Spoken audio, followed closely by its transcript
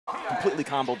completely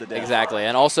comboed to death. Exactly,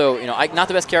 and also, you know, Ike, not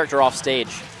the best character off stage.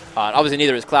 Obviously,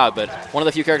 neither is Cloud, but one of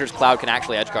the few characters Cloud can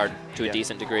actually edgeguard to a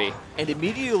decent degree. And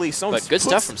immediately, Soan but good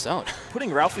stuff from Soan.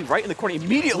 Putting Ralphie right in the corner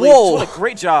immediately. Whoa! What a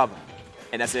great job.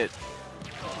 And that's it.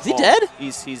 Is he dead?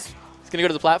 He's gonna go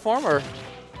to the platform, or?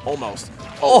 Almost.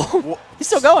 Oh, he's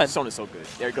still going. Soan is so good.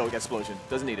 There you go, explosion.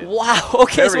 Doesn't need it. Wow,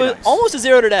 okay, so nice. Almost a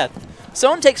 0 to death.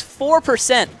 Soan takes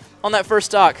 4% on that first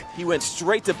stock. He went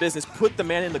straight to business, put the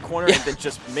man in the corner, and then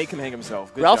just make him hang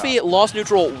himself. Good Ralphie job. lost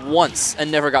neutral once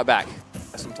and never got back.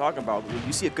 That's what I'm talking about. When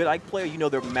you see a good Ike player, you know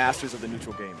they're masters of the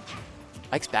neutral game.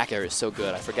 Ike's back air is so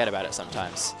good, I forget about it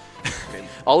sometimes. Okay.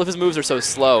 All of his moves are so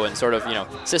slow and sort of, you know,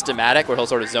 systematic, where he'll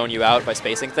sort of zone you out by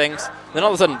spacing things. Then all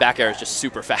of a sudden, back air is just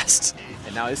super fast.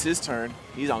 And now it's his turn.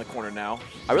 He's on the corner now.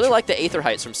 I really like the Aether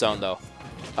heights from Soan, though.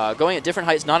 Going at different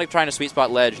heights, not trying to sweet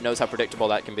spot ledge, knows how predictable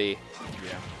that can be.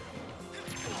 Yeah.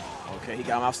 Okay, he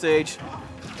got him off stage.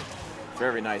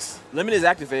 Very nice. Limit is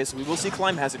activated, so we will see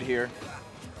Climb Hazard here.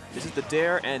 This is the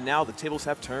dare, and now the tables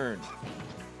have turned.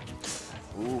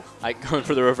 Ooh. Ike going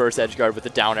for the reverse edge guard with the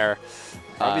down air.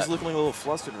 Ralphie's looking a little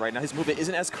flustered right now. His movement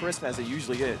isn't as crisp as it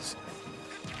usually is.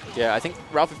 Yeah, I think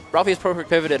Ralphie has perfect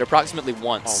pivoted approximately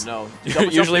once. Oh, no.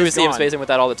 Usually we see him spacing with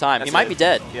that all the time. He might be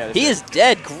dead. Yeah, he is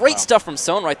dead. Great stuff from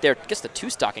Soan right there. Gets the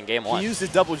 2-stock in game 1. He used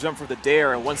his double jump for the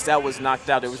dare, and once that was knocked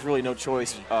out, there was really no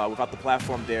choice without the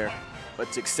platform dare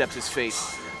but to accept his fate.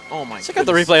 Oh, my goodness. Check out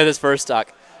the replay of this first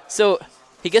stock. So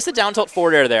he gets the down tilt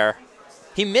forward air there.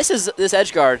 He misses this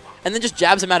edge guard and then just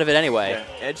jabs him out of it anyway.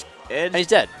 Yeah. Edge. And he's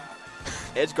dead.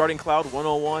 Edge guarding Cloud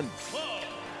 101.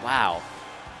 Wow.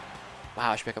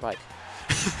 Wow, I should pick up Ike.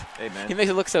 Hey, man. He makes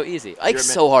it look so easy. Ike's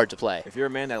so hard to play. If you're a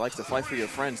man that likes to fight for your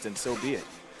friends, then so be it.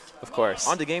 Of course.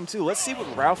 On to game 2. Let's see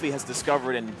what Ralphie has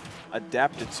discovered and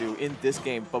adapted to in this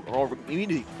game, but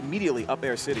immediately up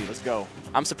Air City. Let's go.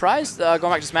 I'm surprised going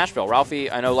back to Smashville. Ralphie,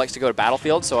 I know, likes to go to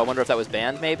Battlefield, so I wonder if that was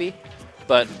banned maybe.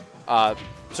 But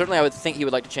certainly I would think he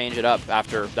would like to change it up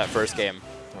after that first game.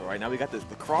 All right, now we got the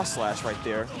cross slash right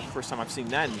there. First time I've seen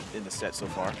that in the set so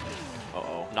far.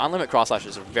 Uh-oh. Non-limit cross slash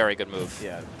is a very good move.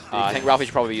 Yeah. I think Ralphie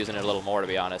should probably be using it a little more, to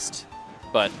be honest.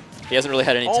 But he hasn't really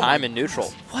had any time in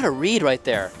neutral. What a read right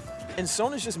there. And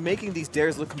Soan is just making these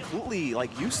dares look completely,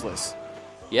 like, useless.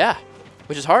 Yeah,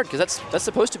 which is hard, because that's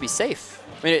supposed to be safe.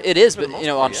 I mean, it is, but, you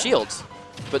know, on shields.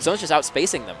 But Soan's just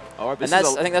outspacing them. Oh, and I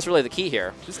think that's really the key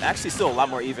here. This is actually still a lot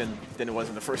more even than it was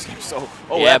in the first game. So,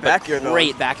 yeah, that back air, though.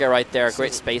 Great back air right there.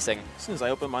 Great spacing. As soon as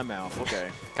I open my mouth, okay.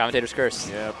 Commentator's curse.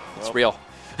 Yep. It's real.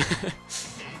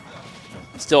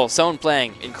 Still, Soan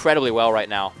playing incredibly well right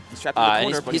now.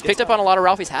 He's picked up on a lot of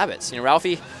Ralphie's habits. You know,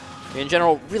 Ralphie, in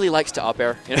general, really likes to up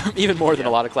air, you know, even more than a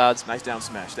lot of Clouds. Nice down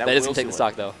smash. That is going to take the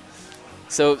stock, though.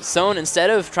 So Soan, instead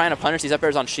of trying to punish these up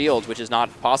airs on shields, which is not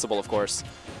possible, of course,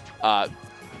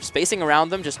 spacing around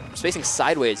them, just spacing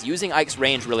sideways, using Ike's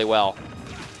range really well.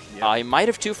 Yep. He might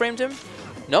have two-framed him.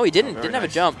 No, he didn't. Didn't have a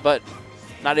jump, but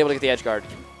not able to get the edge guard.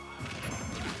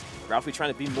 Ralphie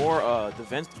trying to be more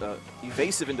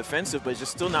evasive and defensive, but it's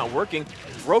just still not working.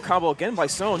 Throw combo again by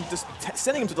Soan, just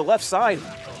sending him to the left side.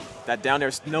 That down air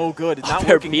is no good. It's not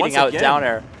working beating out down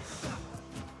air.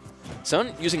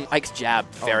 Soan using Ike's jab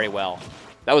very well.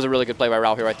 That was a really good play by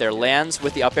Ralphie right there. Lands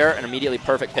with the up air and immediately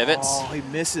perfect pivots. Oh, he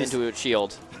misses. Into a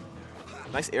shield.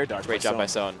 Nice air dodge. Great job by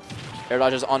Soan. Air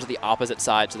dodges onto the opposite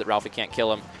side so that Ralphie can't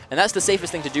kill him. And that's the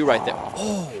safest thing to do right there.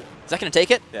 Oh, is that going to take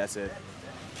it? That's it.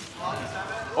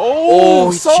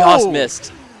 Oh, he just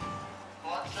missed.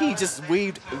 He just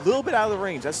weaved a little bit out of the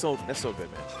range. That's so good,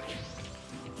 man.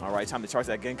 All right, time to charge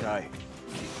that Genkai.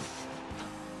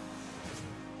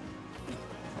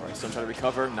 All right, Soan trying to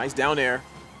recover. Nice down air.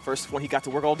 First one he got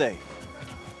to work all day.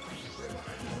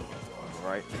 All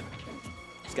right.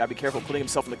 He's got to be careful putting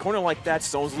himself in the corner like that.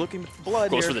 Soan's looking for blood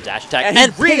Goes here. for the dash attack.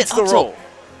 And he reads the roll.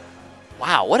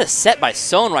 Wow, what a set by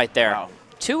Soan right there. Wow.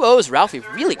 2-0s Ralphie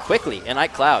really quickly in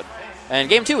Ike Cloud. And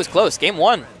game 2 was close. Game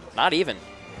 1, not even.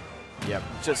 Yeah,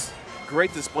 just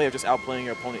great display of just outplaying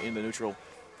your opponent in the neutral.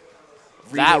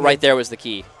 That right there was the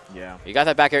key. Yeah. You got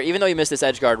that back air. Even though you missed this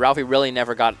edge guard, Ralphie really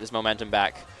never got his momentum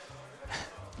back.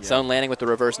 Yeah. Soan landing with the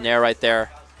reverse nair right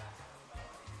there.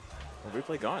 Well,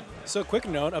 replay gone. So quick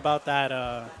note about that,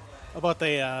 about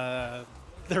the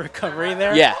recovery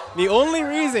there. Yeah. The only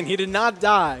reason he did not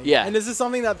die, yeah. and this is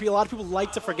something that a lot of people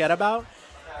like to forget about,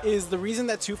 is the reason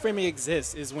that two-framing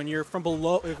exists is when you're from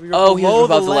below. If you're below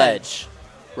above the ledge,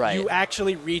 right? You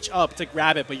actually reach up to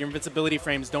grab it, but your invincibility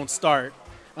frames don't start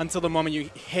until the moment you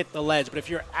hit the ledge. But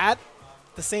if you're at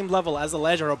the same level as the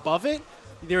ledge or above it,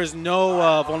 there is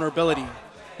no vulnerability.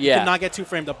 Yeah. You cannot get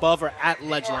two-framed above or at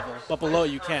ledge level, but below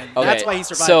you can. Okay. That's why he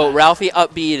survived. So that. Ralphie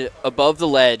up-beat above the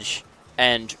ledge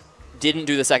and didn't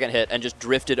do the second hit and just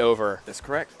drifted over. That's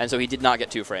correct. And so he did not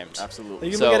get 2 frames. Absolutely.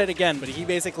 You can So- look at it again, but he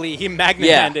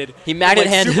magnet-handed. Yeah, he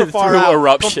magnet-handed super far through out,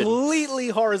 Eruption. completely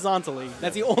horizontally.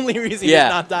 That's the only reason he Yeah. did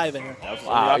not die there.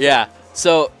 Wow, yeah.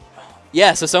 So,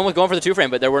 yeah, so someone was going for the 2 frame,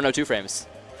 but there were no 2 frames.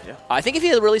 Yeah. I think if he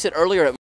had released it earlier, it